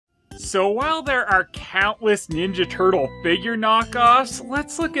So while there are countless Ninja Turtle figure knockoffs,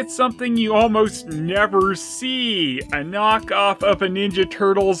 let's look at something you almost never see, a knockoff of a Ninja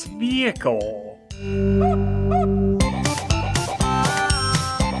Turtles vehicle.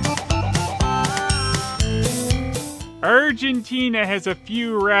 Argentina has a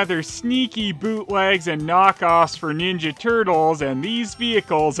few rather sneaky bootlegs and knockoffs for Ninja Turtles, and these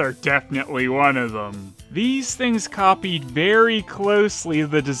vehicles are definitely one of them. These things copied very closely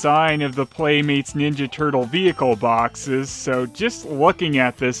the design of the Playmates Ninja Turtle vehicle boxes, so just looking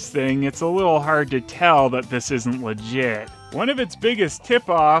at this thing, it's a little hard to tell that this isn't legit. One of its biggest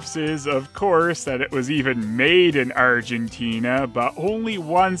tip-offs is, of course, that it was even made in Argentina, but only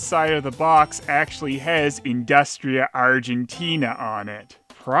one side of the box actually has Industria Argentina on it.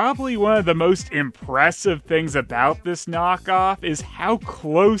 Probably one of the most impressive things about this knockoff is how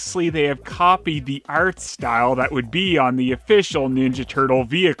closely they have copied the art style that would be on the official Ninja Turtle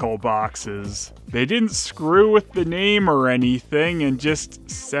vehicle boxes. They didn't screw with the name or anything, and just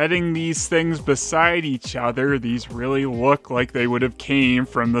setting these things beside each other, these really look like they would have came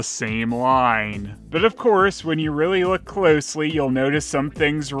from the same line. But of course, when you really look closely, you'll notice some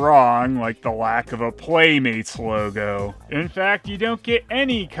things wrong, like the lack of a Playmates logo. In fact, you don't get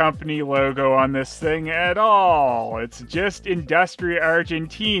any company logo on this thing at all. It's just Industria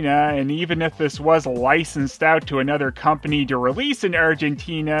Argentina, and even if this was licensed out to another company to release in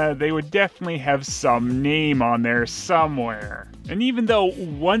Argentina, they would definitely have some name on there somewhere. And even though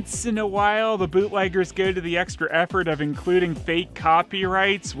once in a while the bootleggers go to the extra effort of including fake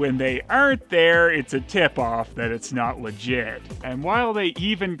copyrights, when they aren't there, it's a tip-off that it's not legit. And while they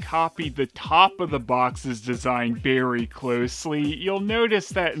even copied the top of the box's design very closely, you'll notice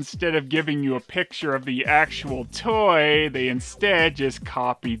that instead of giving you a picture of the actual toy, they instead just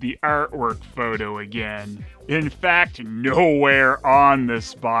copied the artwork photo again. In fact, nowhere on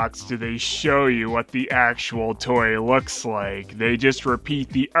this box do they show you what the actual toy looks like. They just repeat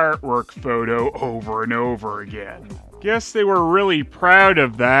the artwork photo over and over again. Guess they were really proud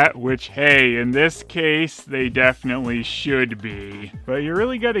of that, which, hey, in this case, they definitely should be. But you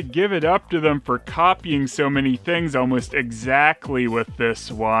really gotta give it up to them for copying so many things almost exactly with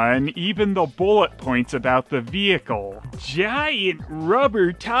this one, even the bullet points about the vehicle. Giant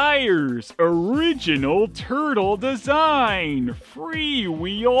rubber tires, original turtle design,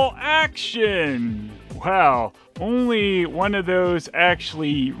 freewheel action. Wow. Only one of those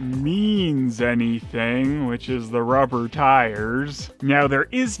actually means anything, which is the rubber tires. Now, there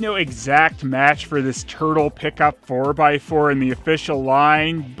is no exact match for this turtle pickup 4x4 in the official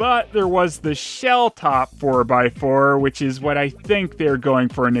line, but there was the shell top 4x4, which is what I think they're going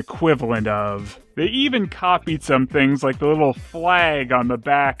for an equivalent of. They even copied some things like the little flag on the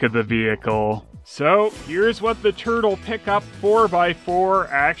back of the vehicle. So, here's what the turtle pickup 4x4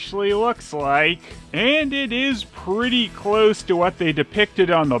 actually looks like. And it is pretty close to what they depicted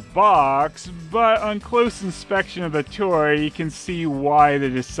on the box, but on close inspection of the toy, you can see why they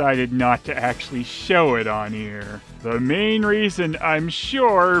decided not to actually show it on here. The main reason, I'm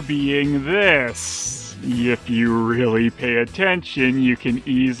sure, being this. If you really pay attention, you can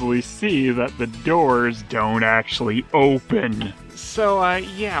easily see that the doors don't actually open. So,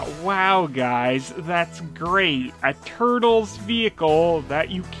 yeah, wow guys, that's great. A Turtles vehicle that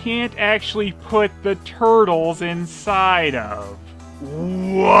you can't actually put the turtles inside of.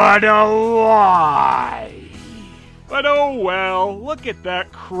 What a lie! But oh well, look at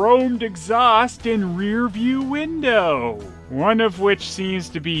that chromed exhaust and rear view window. One of which seems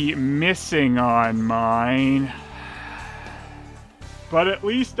to be missing on mine. But at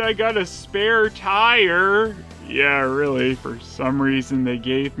least I got a spare tire. Yeah, really, for some reason they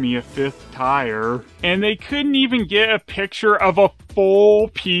gave me a 5th tire. And they couldn't even get a picture of a full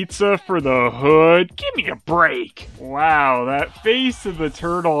pizza for the hood? Give me a break! Wow, that face of the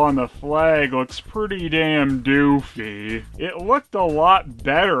turtle on the flag looks pretty damn doofy. It looked a lot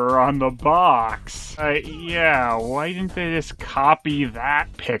better on the box. Yeah, why didn't they just copy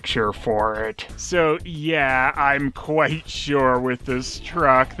that picture for it? So yeah, I'm quite sure with this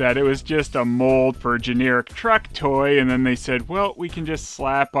truck that it was just a mold for a generic truck toy, and then they said, well, we can just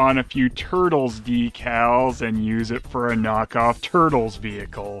slap on a few Turtles decals and use it for a knockoff Turtles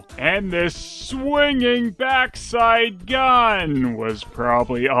vehicle. And this swinging backside gun was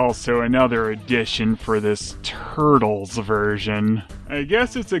probably also another addition for this Turtles version. I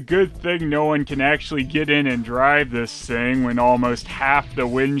guess it's a good thing no one can actually get in and drive this thing when almost half the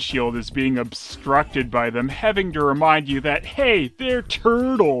windshield is being obstructed by them having to remind you that, hey, they're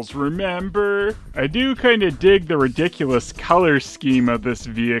turtles, remember? I do kind of dig the ridiculous color scheme of this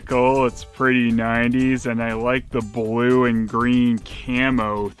vehicle. It's pretty 90s, and I like the blue and green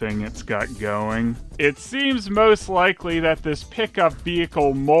camo thing it's got going. It seems most likely that this pickup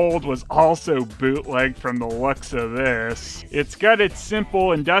vehicle mold was also bootlegged from the looks of this. It's got its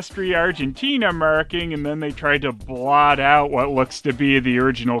simple Industria Argentina marking, and then they tried to blot out what looks to be the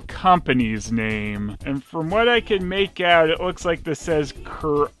original company's name. And from what I can make out, it looks like this says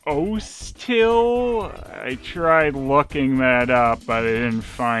Kurostil. I tried looking that up, but I didn't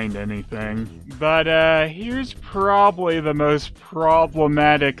find anything. But here's probably the most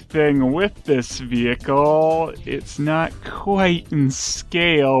problematic thing with this vehicle. It's not quite in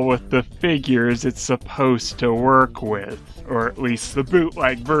scale with the figures it's supposed to work with. Or at least the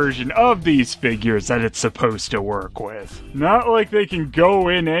bootleg version of these figures that it's supposed to work with. Not like they can go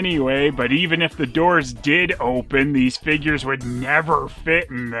in anyway, but even if the doors did open, these figures would never fit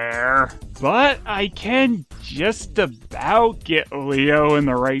in there. But I can just about get Leo in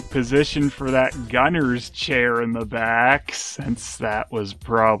the right position for that gunner's chair in the back, since that was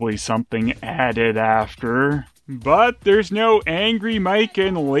probably something added after. But there's no Angry Mike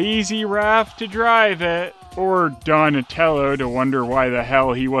and Lazy Raph to drive it. Or Donatello to wonder why the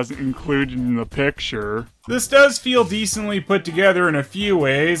hell he wasn't included in the picture. This does feel decently put together in a few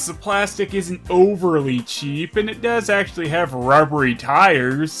ways. The plastic isn't overly cheap, and it does actually have rubbery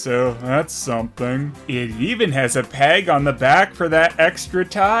tires, so that's something. It even has a peg on the back for that extra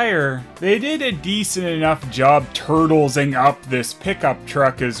tire. They did a decent enough job turtlesing up this pickup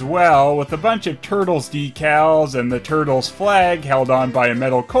truck as well, with a bunch of Turtles decals and the Turtles flag held on by a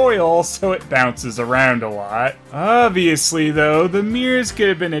metal coil so it bounces around a lot. Obviously though, the mirrors could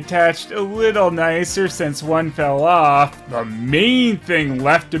have been attached a little nicer since one fell off. The main thing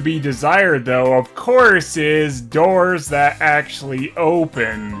left to be desired though, of course, is doors that actually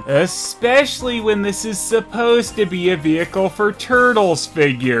open. Especially when this is supposed to be a vehicle for Turtles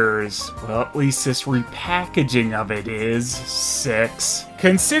figures. Well, at least this repackaging of it is. 6.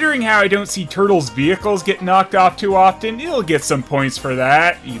 Considering how I don't see Turtles vehicles get knocked off too often, it'll get some points for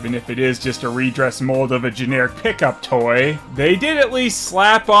that, even if it is just a redress mold of a generic pickup toy. They did at least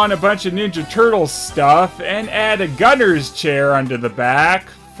slap on a bunch of Ninja Turtles stuff and add a gunner's chair under the back.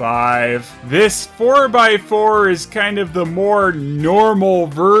 5. This 4x4 is kind of the more normal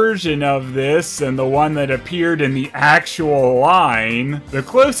version of this and the one that appeared in the actual line. The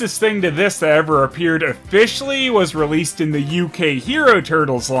closest thing to this that ever appeared officially was released in the UK Hero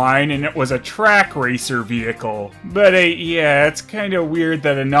Turtles line, and it was a track racer vehicle. But yeah, it's kind of weird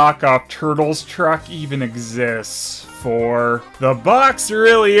that a knockoff Turtles truck even exists. 4. The box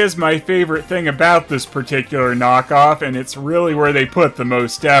really is my favorite thing about this particular knockoff, and it's really where they put the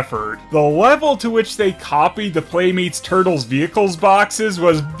most effort. The level to which they copied the Playmates Turtles vehicles boxes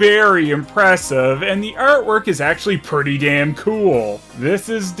was very impressive, and the artwork is actually pretty damn cool. This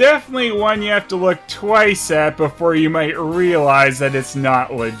is definitely one you have to look twice at before you might realize that it's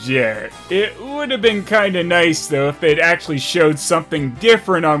not legit. It would have been kinda nice though if they'd actually showed something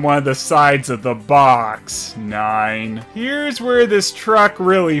different on one of the sides of the box. 9. Here's where this truck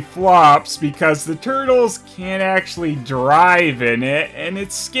really flops because the Turtles can't actually drive in it, and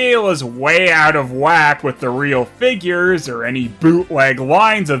its scale is way out of whack with the real figures or any bootleg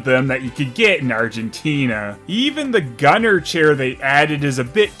lines of them that you could get in Argentina. Even the gunner chair they added is a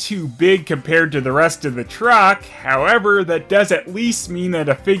bit too big compared to the rest of the truck. However, that does at least mean that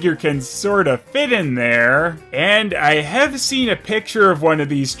a figure can sort of fit in there. And I have seen a picture of one of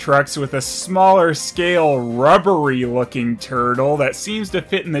these trucks with a smaller scale rubbery looking turtle that seems to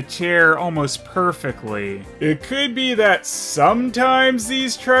fit in the chair almost perfectly. It could be that sometimes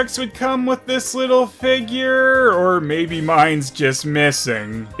these trucks would come with this little figure, or maybe mine's just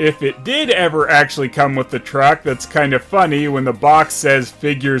missing. If it did ever actually come with the truck, that's kind of funny when the box says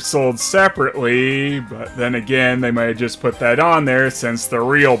figures sold separately, but then again, they might have just put that on there since the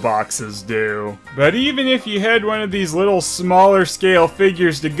real boxes do. But even if you had one of these little smaller scale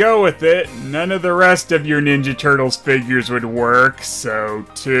figures to go with it, none of the rest of your Ninja Turtles figures would work, so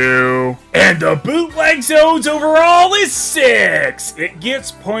 2. And the bootleg zones overall is 6! It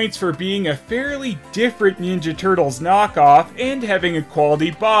gets points for being a fairly different Ninja Turtles knockoff and having a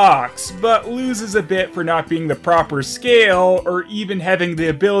quality box, but loses a bit for not being the proper scale or even having the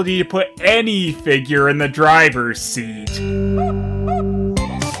ability to put any figure in the driver's seat.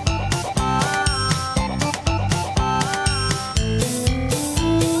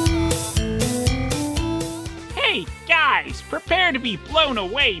 Prepare to be blown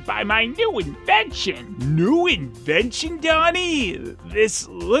away by my new invention. New invention, Donnie? This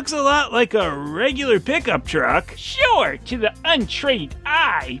looks a lot like a regular pickup truck. Sure, to the untrained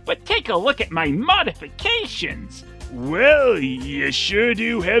eye, but take a look at my modifications. Well, you sure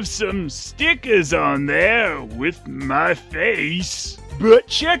do have some stickers on there with my face. But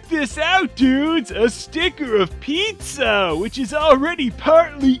check this out, dudes! A sticker of pizza, which is already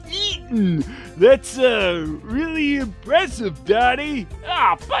partly eaten. That's, really impressive, Donnie.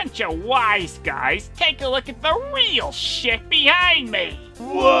 Ah, bunch of wise guys. Take a look at the real shit behind me.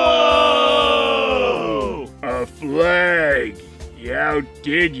 Whoa! A flag. You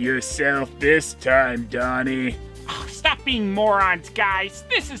outdid yourself this time, Donnie. Oh, stop being morons, guys.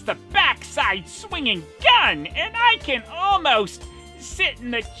 This is the backside swinging gun, and I can almost sit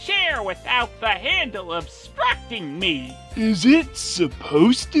in the chair without the handle obstructing me. Is it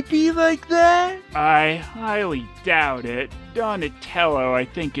supposed to be like that? I highly doubt it. Donatello, I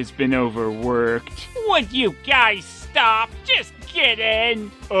think, has been overworked. Would you guys stop? Just get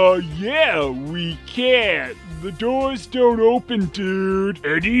in. Yeah, we can't. The doors don't open, dude.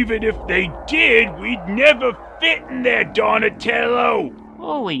 And even if they did, we'd never fit in there, Donatello.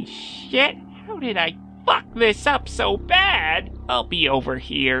 Holy shit, how did I fuck this up so bad? I'll be over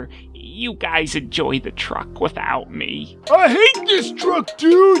here. You guys enjoy the truck without me. I hate this truck,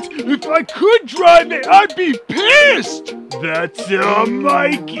 dudes! If I could drive it, I'd be pissed! That's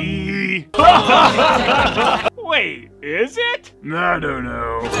Mikey! Wait, is it? I don't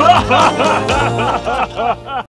know.